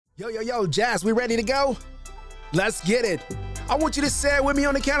Yo, Jazz, we ready to go? Let's get it. I want you to say it with me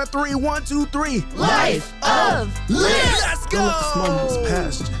on the count of 3. 1, 2, 3. Life of Liz. Let's go. Don't let this moment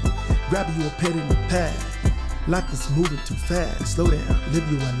past you. Grab you a pen in the pad. Life is moving too fast. Slow down,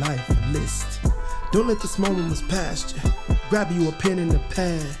 live you a life of list. Don't let this moment past you. Grab you a pen in the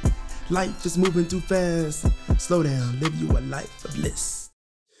pad. Life is moving too fast. Slow down, live you a life of bliss.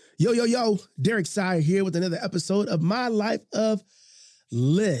 Yo, Derek Sire here with another episode of My Life of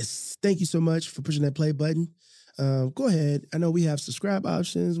Liz. Thank you so much for pushing that play button. Go ahead. I know we have subscribe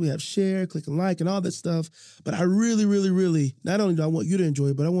options, we have share, click and like, and all that stuff. But I really, not only do I want you to enjoy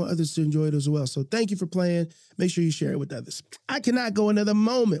it, but I want others to enjoy it as well. So thank you for playing. Make sure you share it with others. I cannot go another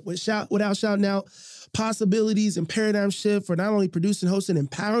moment without shouting out possibilities and paradigm shift for not only producing, hosting, and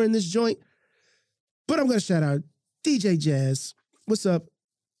empowering this joint, but I'm going to shout out DJ Jazz. What's up?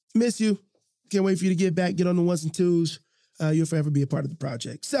 Miss you. Can't wait for you to get back, get on the ones and twos. You'll forever be a part of the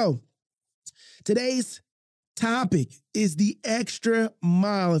project. So today's topic is the extra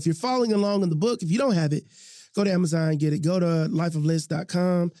mile. If you're following along in the book, if you don't have it, go to Amazon, get it. Go to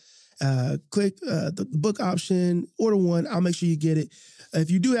lifeofliz.com, click the book option, order one. I'll make sure you get it.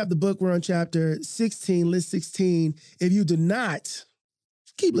 If you do have the book, we're on chapter 16, list 16. If you do not,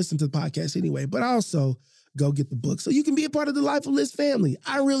 keep listening to the podcast anyway, but also go get the book so you can be a part of the Life of Liz family.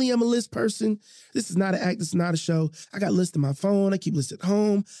 I really am a Liz person. This is not an act. This is not a show. I got lists on my phone. I keep lists at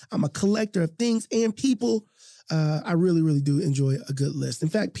home. I'm a collector of things and people. I really do enjoy a good list. In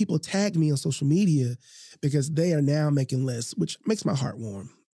fact, people tag me on social media because they are now making lists, which makes my heart warm.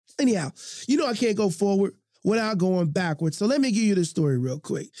 Anyhow, I can't go forward without going backwards. So let me give you this story real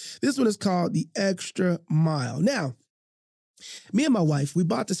quick. This one is called The Extra Mile. Now, me and my wife, we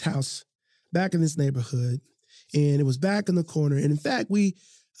bought this house back in this neighborhood, and it was back in the corner. And in fact, we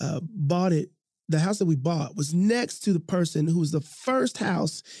bought it. The house that we bought was next to the person who was the first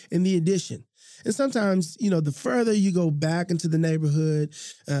house in the addition. And sometimes, the further you go back into the neighborhood,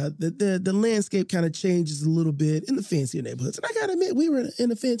 the landscape kind of changes a little bit in the fancier neighborhoods. And I got to admit, we were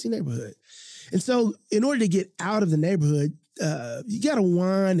in a fancy neighborhood. And so in order to get out of the neighborhood, you got to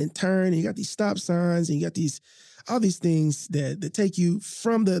wind and turn. And you got these stop signs, and you got all these things that take you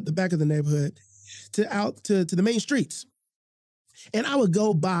from the back of the neighborhood out to the main streets. And I would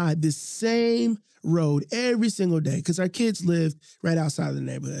go by this same road every single day because our kids lived right outside of the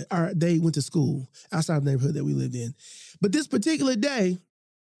neighborhood. They went to school outside of the neighborhood that we lived in. But this particular day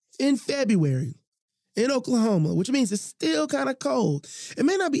in February in Oklahoma, which means it's still kind of cold. It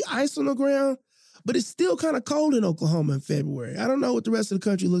may not be ice on the ground, but it's still kind of cold in Oklahoma in February. I don't know what the rest of the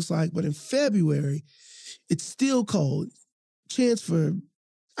country looks like, but in February, it's still cold. Chance for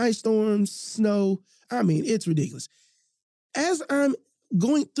ice storms, snow. I mean, it's ridiculous. As I'm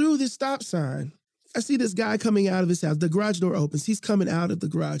going through this stop sign, I see this guy coming out of his house. The garage door opens. He's coming out of the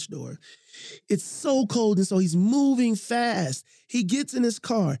garage door. It's so cold, and so he's moving fast. He gets in his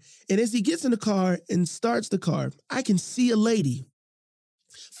car, and as he gets in the car and starts the car, I can see a lady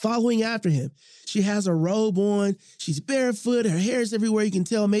following after him. She has a robe on. She's barefoot. Her hair is everywhere. You can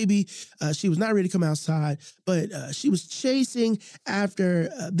tell maybe she was not ready to come outside, but she was chasing after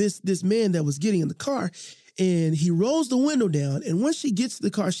this man that was getting in the car, and he rolls the window down, and once she gets to the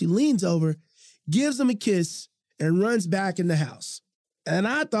car, she leans over, gives him a kiss, and runs back in the house. And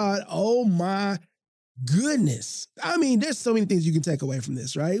I thought, oh my goodness. I mean, there's so many things you can take away from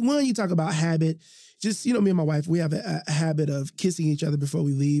this, right? One, you talk about habit. Just, me and my wife, we have a habit of kissing each other before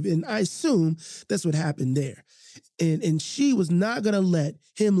we leave. And I assume that's what happened there. And she was not going to let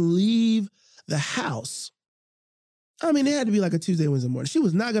him leave the house. I mean, it had to be like a Tuesday, Wednesday morning. She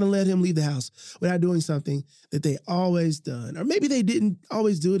was not going to let him leave the house without doing something that they always done. Or maybe they didn't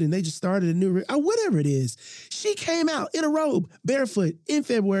always do it and they just started a new, or whatever it is. She came out in a robe, barefoot, in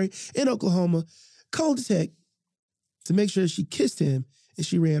February, in Oklahoma, cold as heck, to make sure she kissed him, and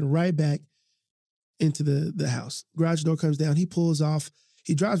she ran right back into the house. Garage door comes down. He pulls off.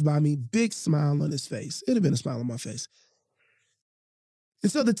 He drives by me, big smile on his face. It'd have been a smile on my face.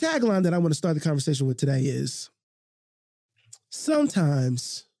 And so the tagline that I want to start the conversation with today is,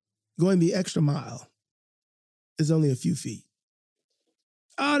 sometimes going the extra mile is only a few feet.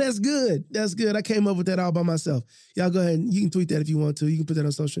 Oh, that's good. That's good. I came up with that all by myself. Y'all go ahead and you can tweet that if you want to. You can put that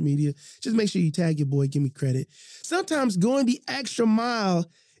on social media. Just make sure you tag your boy. Give me credit. Sometimes going the extra mile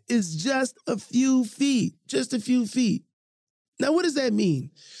is just a few feet. Just a few feet. Now, what does that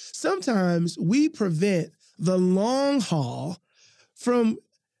mean? Sometimes we prevent the long haul from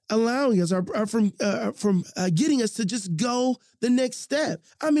allowing us or from getting us to just go the next step.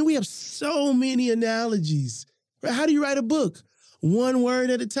 I mean, we have so many analogies. Right? How do you write a book? one word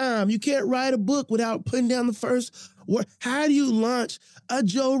at a time. You can't write a book without putting down the first word. How do you launch a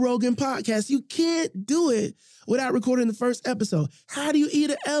Joe Rogan podcast? You can't do it without recording the first episode. How do you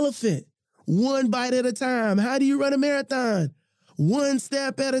eat an elephant? One bite at a time. How do you run a marathon? One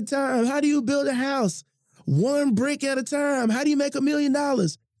step at a time. How do you build a house? One brick at a time. How do you make $1 million?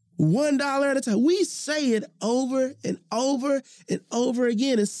 $1 at a time. We say it over and over and over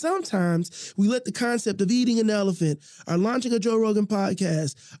again. And sometimes we let the concept of eating an elephant or launching a Joe Rogan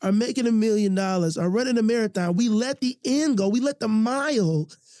podcast or making $1 million or running a marathon, we let the end goal, we let the mile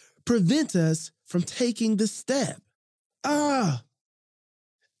prevent us from taking the step. And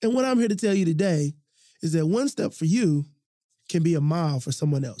what I'm here to tell you today is that one step for you can be a mile for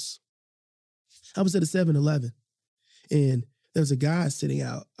someone else. I was at a 7-Eleven and there was a guy sitting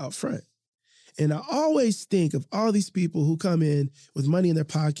out front. And I always think of all these people who come in with money in their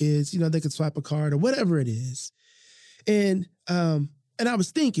pockets, they could swipe a card or whatever it is. And I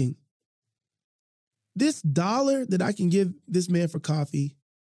was thinking, this $1 that I can give this man for coffee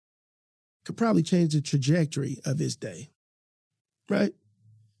could probably change the trajectory of his day, right?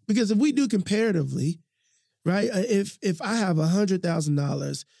 Because if we do comparatively, right, if I have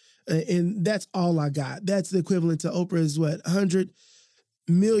 $100,000 and that's all I got, that's the equivalent to Oprah's $100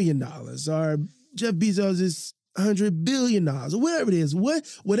 million, or Jeff Bezos is $100 billion, or whatever it is.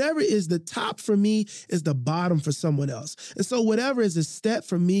 Whatever is the top for me is the bottom for someone else. And so whatever is a step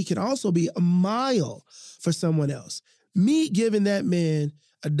for me can also be a mile for someone else. Me giving that man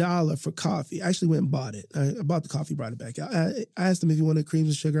 $1 for coffee. I actually went and bought it. I bought the coffee, brought it back out. I asked him if he wanted creams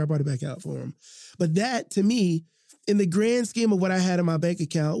and sugar. I brought it back out for him. But that, to me, in the grand scheme of what I had in my bank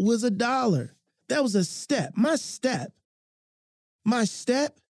account, was $1. That was a step. My step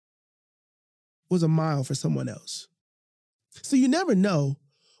was a mile for someone else. So you never know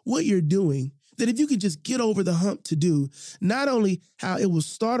what you're doing, that if you could just get over the hump to do, not only how it will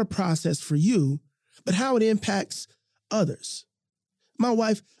start a process for you, but how it impacts others. My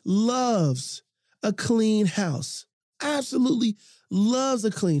wife loves a clean house. Absolutely loves a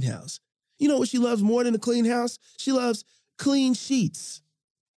clean house. You know what she loves more than a clean house? She loves clean sheets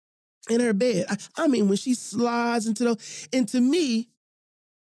in her bed. I mean, when she slides into those, and to me,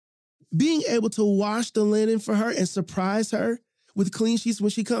 being able to wash the linen for her and surprise her with clean sheets when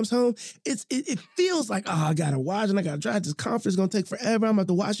she comes home, it feels like, I gotta wash and I gotta dry it. This conference is gonna take forever. I'm about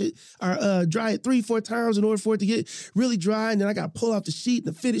to wash it or dry it 3-4 times in order for it to get really dry. And then I gotta pull off the sheet,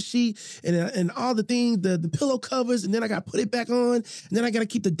 the fitted sheet, and all the things, the pillow covers, and then I gotta put it back on. And then I gotta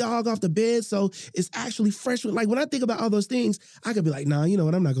keep the dog off the bed so it's actually fresh. Like when I think about all those things, I could be like, nah, you know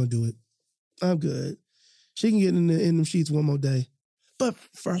what? I'm not gonna do it. I'm good. She can get in the sheets one more day. But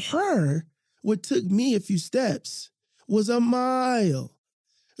for her, what took me a few steps was a mile.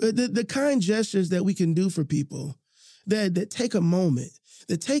 The kind gestures that we can do for people that take a moment,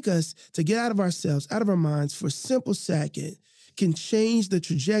 that take us to get out of ourselves, out of our minds for a simple second, can change the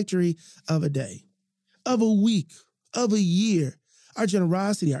trajectory of a day, of a week, of a year. Our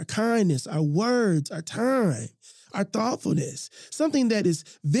generosity, our kindness, our words, our time, our thoughtfulness, something that is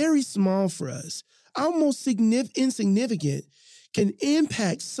very small for us, almost insignificant, can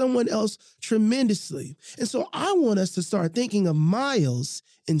impact someone else tremendously. And so I want us to start thinking of miles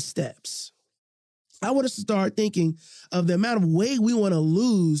in steps. I want us to start thinking of the amount of weight we want to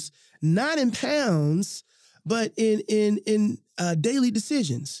lose, not in pounds, but in daily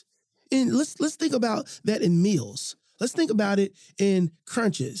decisions. And let's think about that in meals. Let's think about it in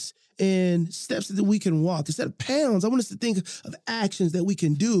crunches and steps that we can walk. Instead of pounds, I want us to think of actions that we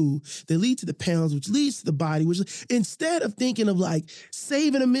can do that lead to the pounds, which leads to the body, which instead of thinking of like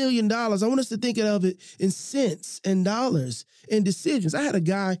saving $1 million, I want us to think of it in cents and dollars and decisions. I had a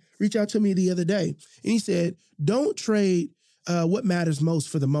guy reach out to me the other day and he said, don't trade what matters most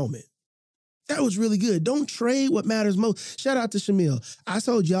for the moment. That was really good. Don't trade what matters most. Shout out to Shamil. I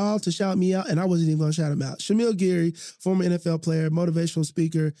told y'all to shout me out, and I wasn't even going to shout him out. Shamil Gary, former NFL player, motivational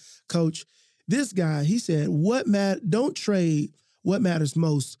speaker, coach. This guy, he said, don't trade what matters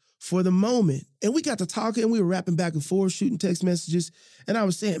most for the moment. And we got to talking, and we were rapping back and forth, shooting text messages. And I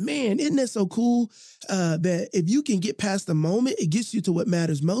was saying, man, isn't that so cool that if you can get past the moment, it gets you to what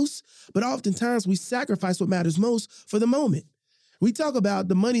matters most. But oftentimes we sacrifice what matters most for the moment. We talk about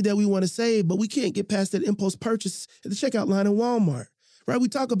the money that we want to save, but we can't get past that impulse purchase at the checkout line in Walmart, right? We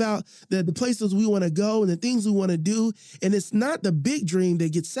talk about the places we want to go and the things we want to do, and it's not the big dream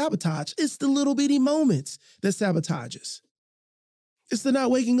that gets sabotaged. It's the little bitty moments that sabotages. It's the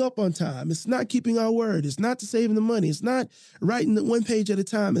not waking up on time. It's not keeping our word. It's not the saving the money. It's not writing the one page at a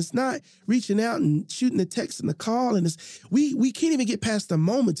time. It's not reaching out and shooting the text and the call. And we can't even get past the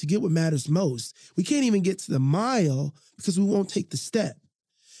moment to get what matters most. We can't even get to the mile because we won't take the step.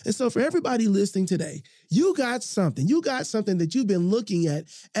 And so for everybody listening today, you got something. You got something that you've been looking at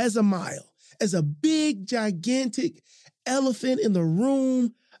as a mile, as a big, gigantic elephant in the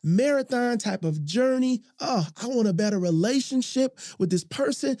room, marathon type of journey. Oh, I want a better relationship with this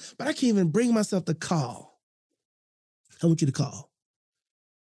person, but I can't even bring myself to call. I want you to call.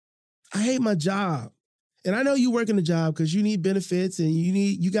 I hate my job. And I know you work in a job because you need benefits and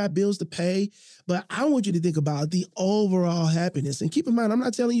you got bills to pay, but I want you to think about the overall happiness. And keep in mind, I'm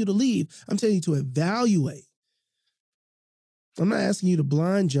not telling you to leave. I'm telling you to evaluate. I'm not asking you to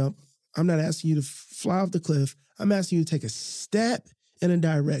blind jump. I'm not asking you to fly off the cliff. I'm asking you to take a step in a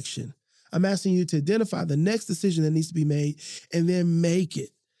direction. I'm asking you to identify the next decision that needs to be made and then make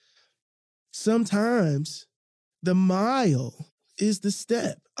it. Sometimes the mile is the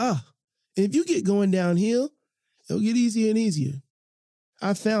step. And if you get going downhill, it'll get easier and easier.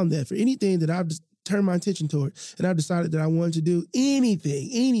 I found that for anything that I've just turned my attention toward and I've decided that I wanted to do,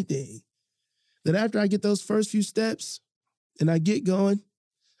 anything, that after I get those first few steps and I get going,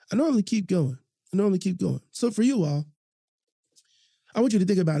 I normally keep going. So for you all, I want you to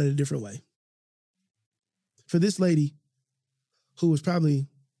think about it a different way. For this lady who was probably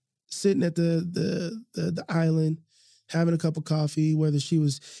sitting at the island, having a cup of coffee, whether she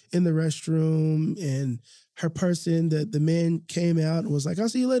was in the restroom and her person, the man came out and was like, I'll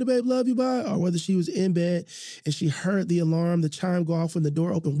see you later, babe, love you, bye. Or whether she was in bed and she heard the alarm, the chime go off when the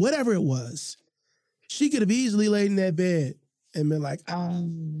door opened, whatever it was, she could have easily laid in that bed and been like,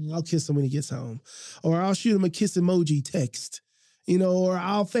 I'll kiss him when he gets home. Or I'll shoot him a kiss emoji text. Or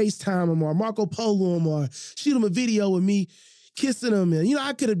I'll FaceTime him or Marco Polo him or shoot him a video with me kissing him. And,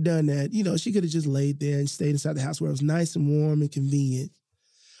 I could have done that. She could have just laid there and stayed inside the house where it was nice and warm and convenient.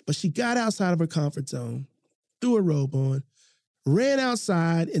 But she got outside of her comfort zone, threw a robe on, ran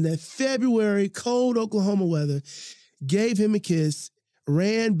outside in that February cold Oklahoma weather, gave him a kiss,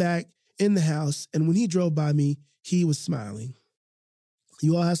 ran back in the house. And when he drove by me, he was smiling.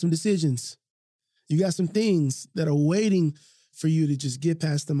 You all have some decisions. You got some things that are waiting for you to just get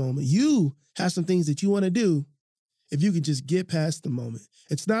past the moment. You have some things that you want to do if you can just get past the moment.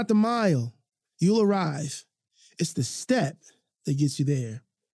 It's not the mile. You'll arrive. It's the step that gets you there.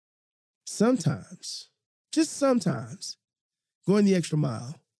 Sometimes, just sometimes, going the extra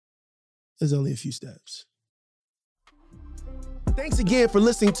mile is only a few steps. Thanks again for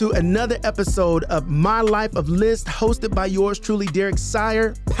listening to another episode of My Life of List, hosted by yours truly, Derek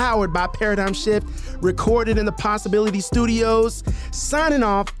Sire, powered by Paradigm Shift, recorded in the Possibility Studios. Signing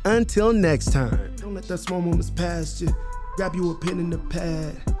off until next time. Don't let that small moments pass you. Grab you a pen and a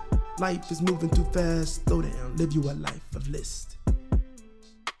pad. Life is moving too fast. Slow down, live you a life of list.